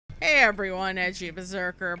Hey everyone, Edgey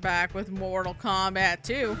Berserker back with Mortal Kombat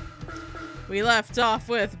 2. We left off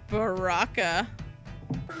with Baraka.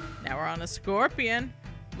 Now we're on a Scorpion.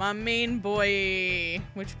 My main boy,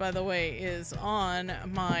 which by the way is on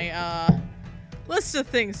my list of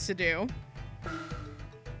things to do.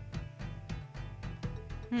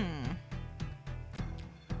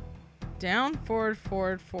 Down, forward,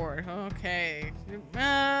 forward, forward. Okay.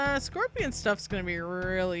 Scorpion stuff's gonna be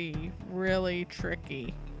really, really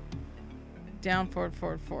tricky. Down, forward,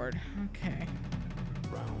 forward, forward. Okay.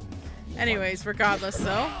 Anyways, regardless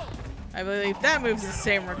though, I believe that moves the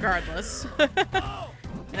same regardless. And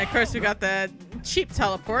of course we got the cheap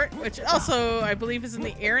teleport, which also I believe is in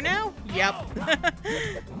the air now? Yep.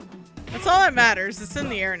 That's all that matters. It's in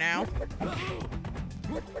the air now.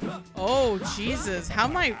 Oh, Jesus. How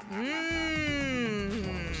am I...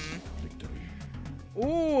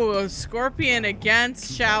 Ooh, Scorpion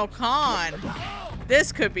against Shao Kahn.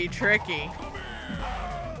 This could be tricky.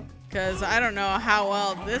 Because I don't know how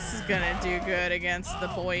well this is going to do good against the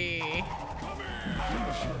boy.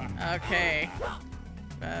 Okay.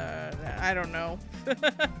 I don't know.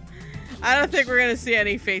 I don't think we're going to see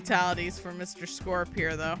any fatalities for Mr. Scorp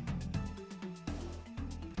here, though.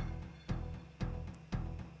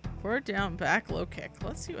 Forward, down, back, low kick.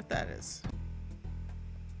 Let's see what that is.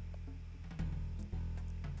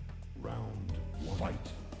 Round one.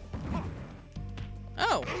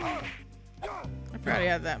 Oh. I forgot he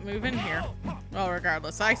had that move in here. Well,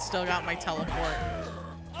 regardless, I still got my teleport.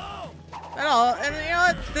 But all, and you know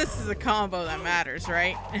what? This is a combo that matters,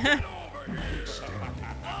 right?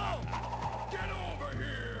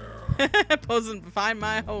 Posing to find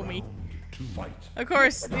my homie. Of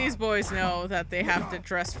course, these boys know that they have to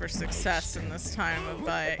dress for success in this time of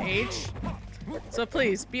age. So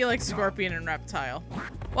please, be like Scorpion and Reptile.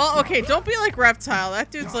 Well, okay, don't be like Reptile. That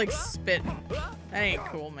dude's like spitting. That ain't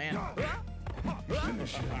cool, man.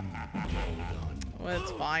 Well,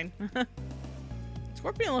 it's fine.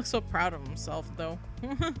 Scorpion looks so proud of himself, though.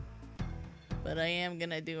 But I am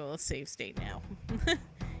gonna do a save state now.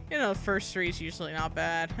 You know, the first three is usually not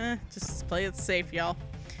bad. Just play it safe, y'all.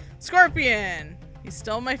 Scorpion! He's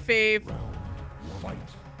still my fave.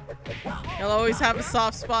 He'll always have a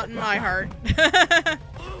soft spot in my heart.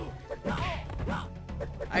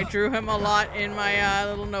 I drew him a lot in my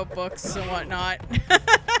little notebooks and whatnot.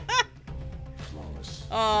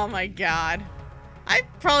 Oh my god. I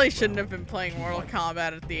probably shouldn't have been playing Mortal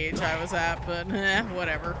Kombat at the age I was at, but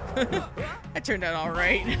whatever. That turned out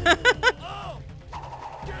alright.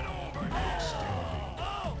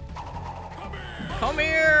 Come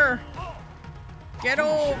here! Get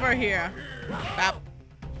over here! Bap.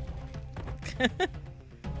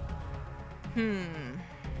 You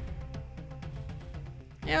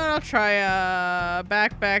know what, I'll try a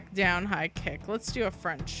back, down, high kick. Let's do a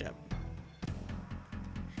friendship.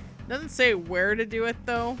 Doesn't say where to do it,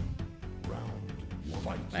 though.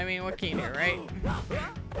 I mean, what can you do, right?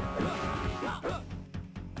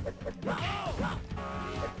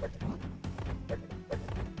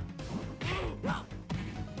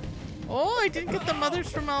 Oh, I didn't get the mothers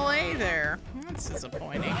from LA there. That's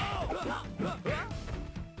disappointing.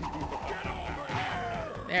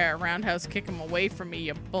 There, roundhouse kick him away from me,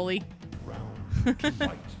 you bully.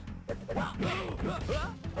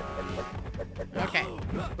 Okay.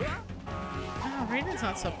 Oh, Raiden's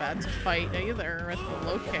not so bad to fight either with the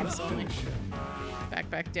low kicks only.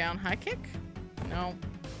 Back, down, high kick? No.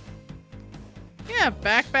 Yeah,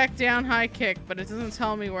 back, down, high kick, but it doesn't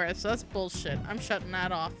tell me where, so that's bullshit. I'm shutting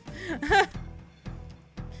that off.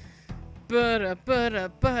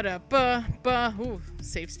 Ooh,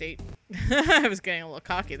 save state. I was getting a little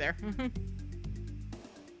cocky there.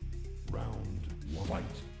 Round one.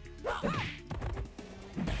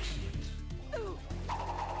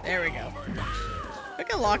 There we go. I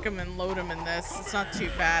can lock him and load him in this. It's not too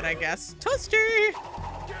bad, I guess. Toaster!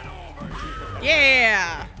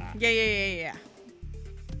 Yeah! Yeah.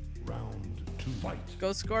 Round two. Go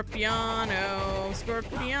Scorpiano!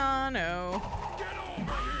 Scorpiano!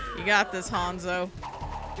 You got this, Hanzo.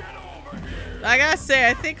 I gotta say,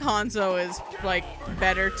 I think Hanzo is, like,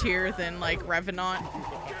 better tier than, like, Revenant.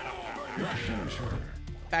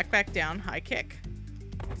 Back, down, high kick.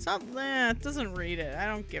 It's not, it doesn't read it. I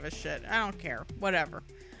don't give a shit. I don't care. Whatever.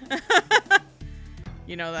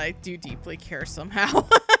 You know that I do deeply care somehow.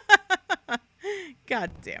 God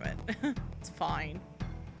damn it. It's fine.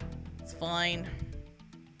 It's fine.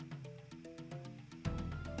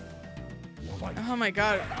 Oh my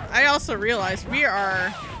god. I also realized we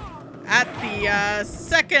are at the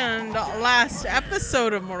second last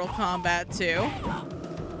episode of Mortal Kombat 2.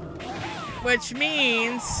 Which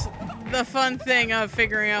means the fun thing of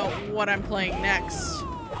figuring out what I'm playing next.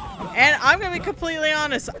 And I'm gonna be completely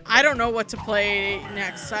honest, I don't know what to play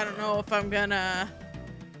next. I don't know if I'm gonna...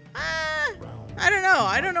 I don't know.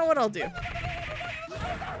 I don't know what I'll do.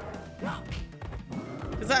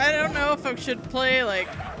 Because I don't know if I should play, like,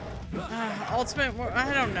 Ultimate...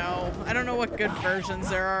 I don't know. I don't know what good versions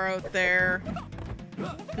there are out there.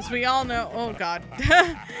 Because we all know... Oh, God.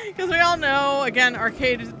 Because we all know, again,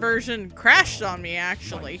 arcade version crashed on me,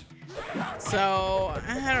 actually. So,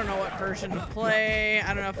 I don't know what version to play.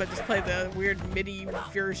 I don't know if I just play the weird MIDI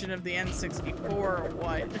version of the N64 or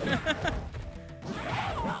what.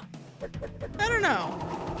 I don't know.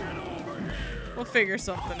 We'll figure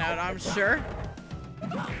something out, I'm sure.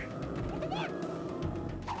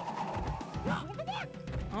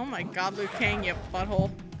 Oh my God, Liu Kang, you butthole.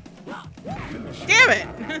 Damn it!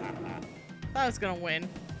 Thought I was gonna win.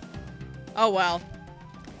 Oh well.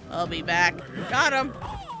 I'll be back. Got him!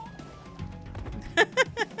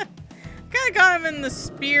 Kinda got him in the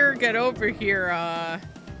spear get over here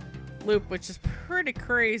loop, which is pretty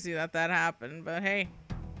crazy that happened, but hey,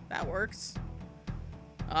 that works.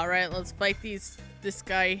 Alright, let's fight this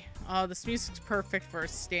guy. Oh, this music's perfect for a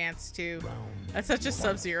stance too. That's such a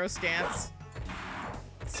Sub-Zero stance.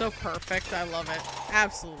 It's so perfect. I love it.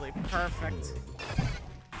 Absolutely perfect.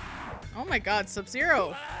 Oh my God,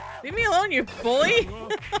 Sub-Zero. Leave me alone, you bully.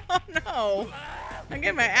 Oh no. I'm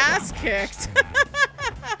getting my ass kicked.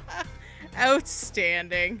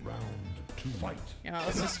 Outstanding. Yeah,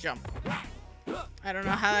 let's just jump. I don't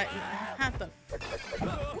know how that...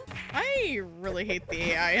 I really hate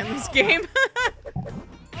the AI in this game.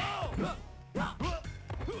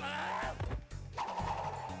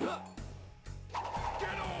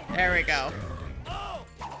 There we go.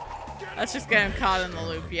 Let's just get him caught in the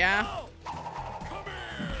loop, yeah?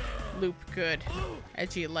 Loop, good.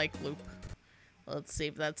 Edgy like loop. Let's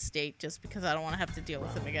save that state just because I don't want to have to deal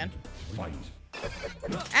with him again.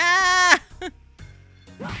 Ah!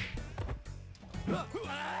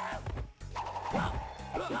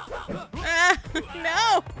 Ah,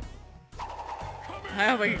 no! I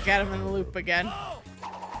hope I can get him in the loop again.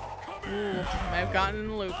 Ooh, I've gotten in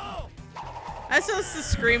the loop. I saw the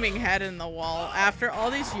screaming head in the wall. After all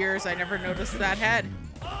these years, I never noticed that head.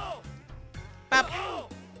 Bop.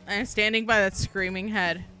 I'm standing by that screaming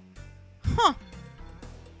head. Huh.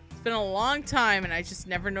 It's been a long time and I just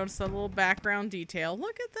never noticed that little background detail.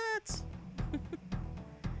 Look at that.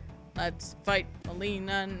 Let's fight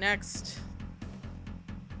Alina next.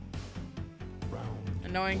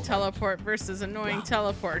 Annoying teleport versus annoying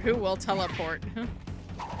teleport. Who will teleport?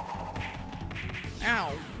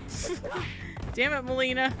 Ow. Damn it,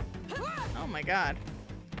 Melina. Oh my God.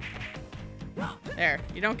 There.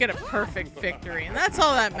 You don't get a perfect victory, and that's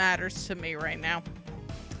all that matters to me right now.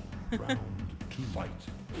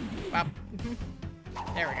 Wow.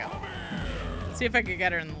 There we go. See if I can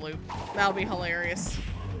get her in the loop. That'll be hilarious.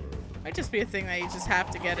 Might just be a thing that you just have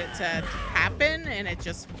to get it to happen, and it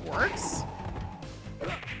just works. Oh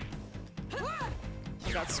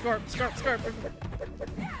God, Scorp, Scorp, Scorp.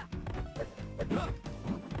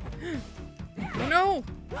 Oh no!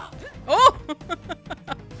 Oh!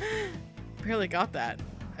 Barely got that.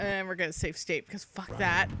 And we're gonna save state because fuck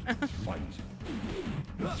that.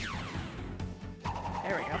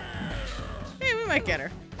 There we go. Hey, we might get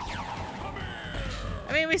her.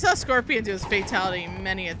 I mean, we saw Scorpion do his fatality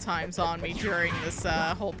many a times on me during this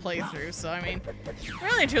whole playthrough, so I mean,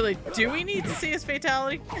 really and truly, do we need to see his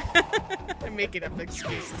fatality? I'm making up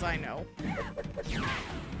excuses, I know.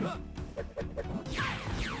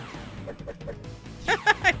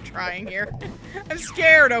 I'm trying here. I'm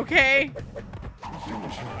scared, okay?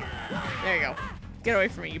 There you go. Get away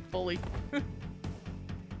from me, you bully.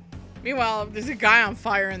 Meanwhile, there's a guy on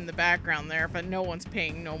fire in the background there, but no one's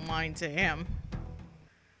paying no mind to him.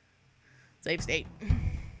 Save state.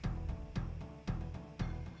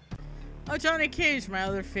 Oh, Johnny Cage, my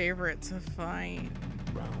other favorite to fight.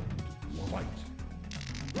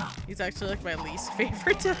 He's actually like my least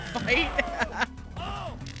favorite to fight.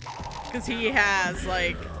 Because he has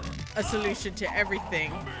like a solution to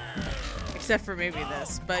everything. Except for maybe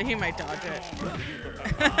this, but he might dodge it.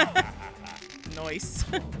 Nice.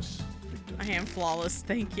 I am flawless,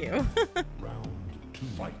 thank you.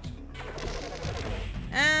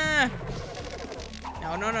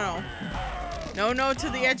 No, no, no. No, no to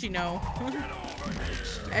the Edgy, no.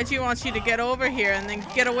 Edgy wants you to get over here and then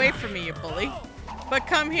get away from me, you bully. But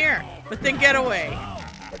come here, but then get away.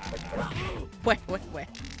 Wait, wait, wait.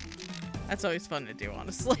 That's always fun to do,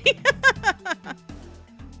 honestly.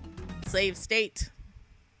 Save state.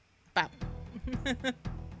 Bop.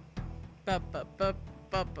 Bop, bop, bop,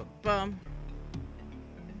 bop, bop, bum.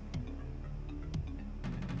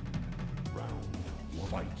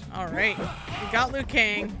 Alright. We got Liu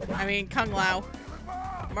Kang. I mean, Kung Lao.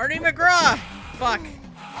 Marty McGraw! Fuck.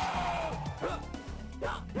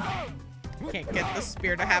 Can't get the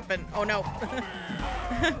spear to happen. Oh no.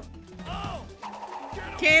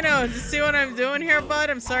 Kano, just see what I'm doing here, bud?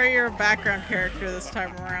 I'm sorry you're a background character this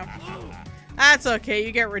time around. That's okay,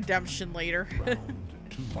 you get redemption later.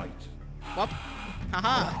 Whoop.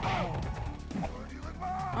 Haha.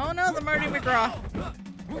 Oh no, the Marty McGraw.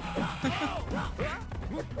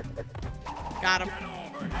 Got him.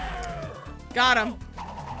 Got him.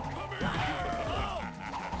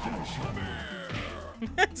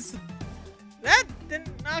 That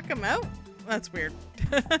didn't knock him out? That's weird.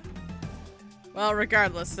 Well,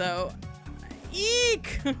 regardless, though.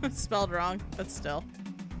 Eek! Spelled wrong, but still.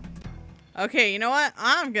 Okay, you know what?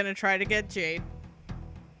 I'm gonna try to get Jade.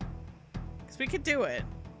 Because we could do it.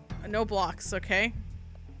 No blocks, okay?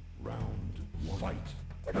 Round one. Fight.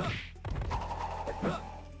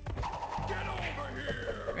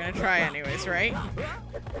 We're gonna try anyways, right?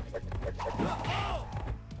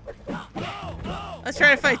 Let's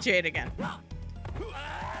try to fight Jade again.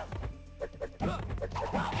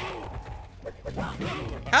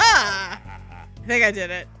 Ah! I think I did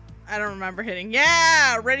it. I don't remember hitting.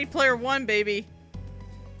 Yeah! Ready Player One, baby.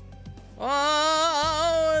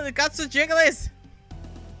 Oh, the guts of Jigglies.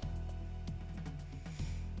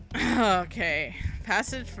 Okay.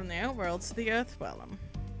 Passage from the Outworld to the Earthwellum.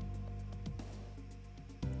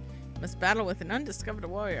 Must battle with an undiscovered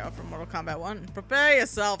warrior from Mortal Kombat 1. Prepare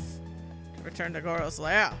yourself to return to Goro's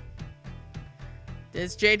lair.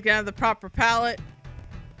 Is Jade gonna have the proper palette?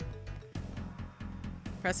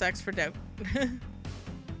 Press X for doubt.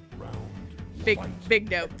 Big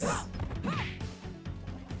notes.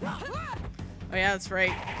 Oh yeah, that's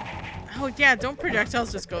right. Oh yeah, don't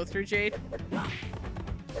projectiles just go through Jade?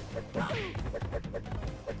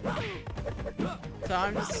 So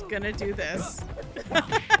I'm just gonna do this.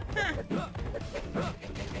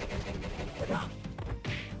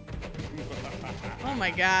 Oh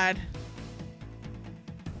my god.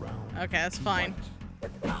 Okay, that's fine.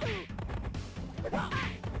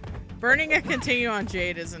 Burning a continue on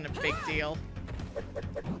Jade isn't a big deal.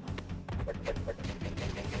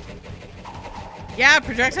 Yeah,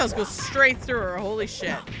 projectiles go straight through her. Holy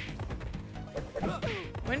shit.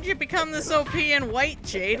 When did you become this OP in white,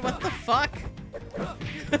 Jade? What the fuck?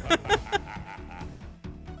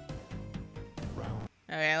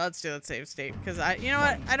 Okay, let's do that save state. Because you know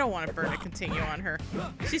what? I don't want to burn a continue on her.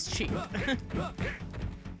 She's cheap.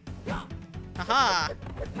 Haha.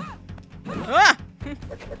 Ah!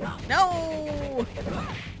 No!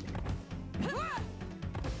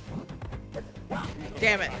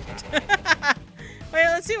 Damn it. Wait,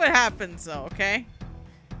 let's see what happens though, okay?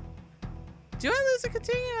 Do I lose a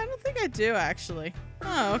continue? I don't think I do, actually.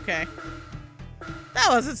 Oh, okay. That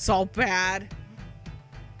wasn't so bad.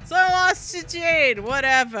 So I lost to Jade.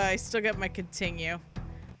 Whatever. I still got my continue.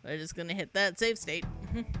 We're just gonna hit that save state.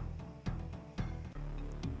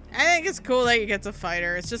 I think it's cool that you get to fight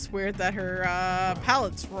her. It's just weird that her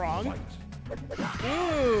palette's wrong.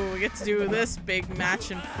 Ooh, we get to do this big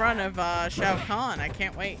match in front of Shao Kahn. I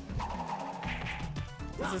can't wait.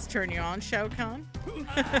 Does this turn you on, Shao Kahn?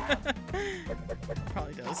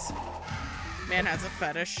 Probably does. Man has a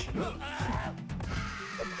fetish.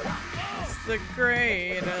 It's the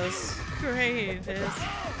greatest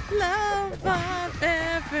love I've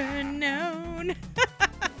ever known.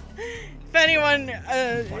 If anyone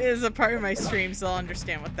is a part of my streams, they'll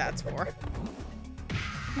understand what that's for.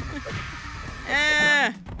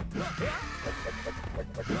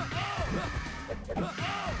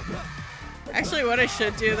 Actually, what I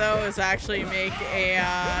should do though is actually make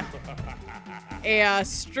a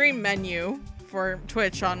stream menu for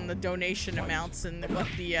Twitch on the donation amounts and what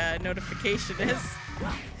the notification is.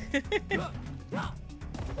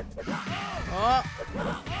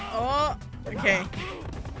 Oh, okay.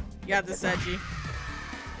 You got this, Edgey.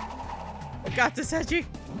 You got this, Edgey.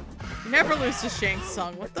 You never lose to Shank's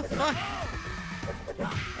song. What the fuck?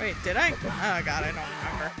 Wait, did I? Oh god, I don't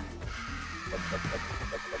remember.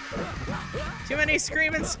 Too many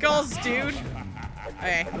screaming skulls, dude.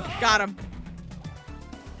 Okay, got him.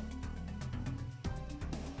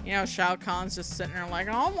 You know, Shao Kahn's just sitting there like,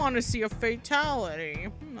 I want to see a fatality.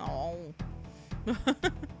 No.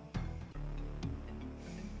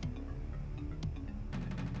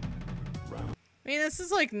 I mean, this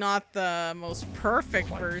is like not the most perfect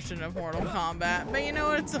version of Mortal Kombat, but you know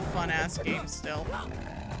what? It's a fun-ass game still.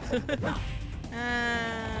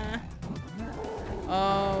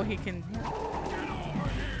 Oh, he can...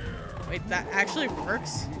 Wait, that actually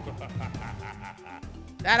works?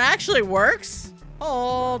 That actually works?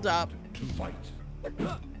 Hold up.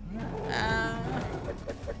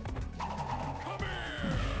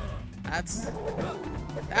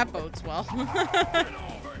 That bodes well.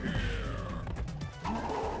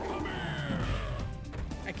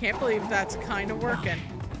 I can't believe that's kind of working.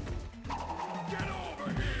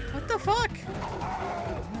 What the fuck?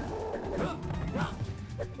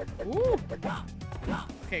 Ooh.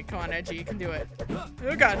 Okay, come on, Edgy, you can do it.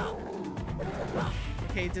 Oh god.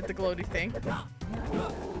 Okay, did the gloaty thing.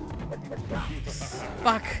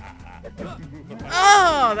 Fuck.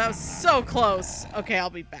 Oh, that was so close. Okay, I'll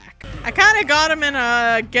be back. I kind of got him in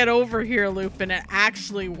a get over here loop and it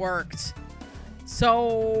actually worked.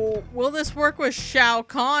 So, will this work with Shao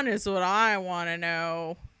Kahn is what I want to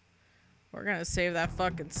know. We're gonna save that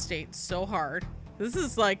fucking state so hard. This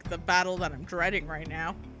is like the battle that I'm dreading right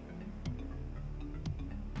now.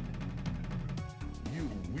 You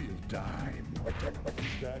will die.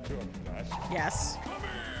 Yes.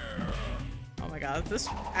 Oh my god, this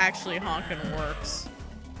actually honking works.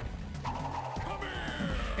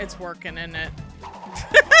 It's working, isn't it?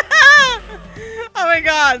 Oh my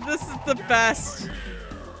god, this is the best.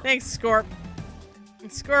 Thanks, Scorp.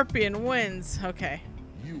 Scorpion wins. Okay.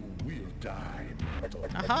 You will die.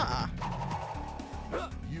 Aha.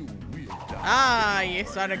 You will die. Ah, you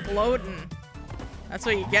started gloating. That's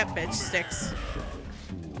what you get, bitch sticks.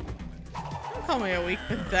 Don't call me a weak,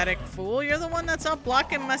 pathetic fool. You're the one that's not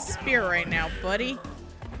blocking my spear right now, buddy.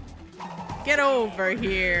 Get over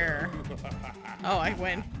here. Oh, I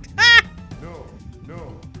win. Ah! No,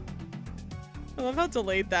 no. I love how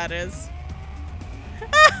delayed that is.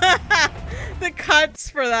 The cuts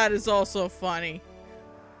for that is also funny.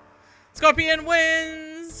 Scorpion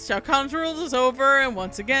wins! Shao Kahn's rule is over, and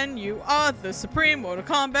once again, you are the supreme Mortal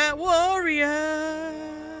Kombat warrior!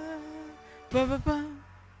 Ba-ba-ba.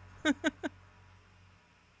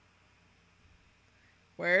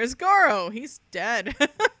 Where's Goro? He's dead.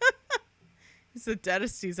 He's the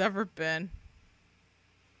deadest he's ever been.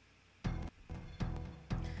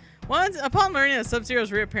 Upon learning of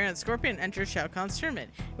Sub-Zero's reappearance, Scorpion enters Shao Kahn's tournament.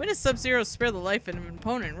 He witnesses Sub-Zero spare the life of an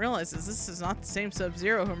opponent and realizes this is not the same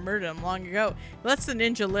Sub-Zero who murdered him long ago. He lets the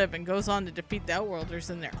ninja live and goes on to defeat the Outworlders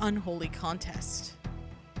in their unholy contest.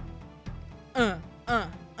 I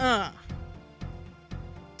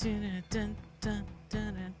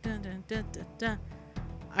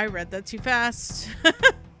read that too fast.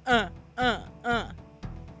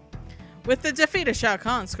 With the defeat of Shao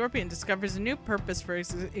Kahn, Scorpion discovers a new purpose for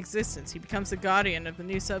his existence. He becomes the guardian of the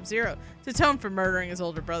new Sub-Zero to atone for murdering his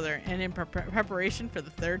older brother and in preparation for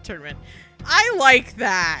the third tournament. I like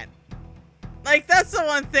that. Like, that's the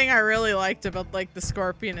one thing I really liked about, like, the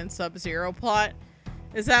Scorpion and Sub-Zero plot.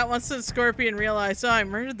 Is that once the Scorpion realized, oh, I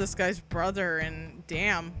murdered this guy's brother and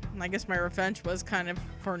damn, I guess my revenge was kind of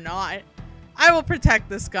for naught. I will protect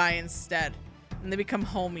this guy instead. And they become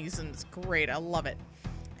homies and it's great. I love it.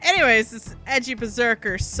 Anyways, this is Edgy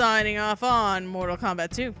Berserker signing off on Mortal Kombat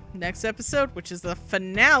 2. Next episode, which is the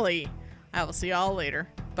finale. I will see y'all later.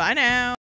 Bye now.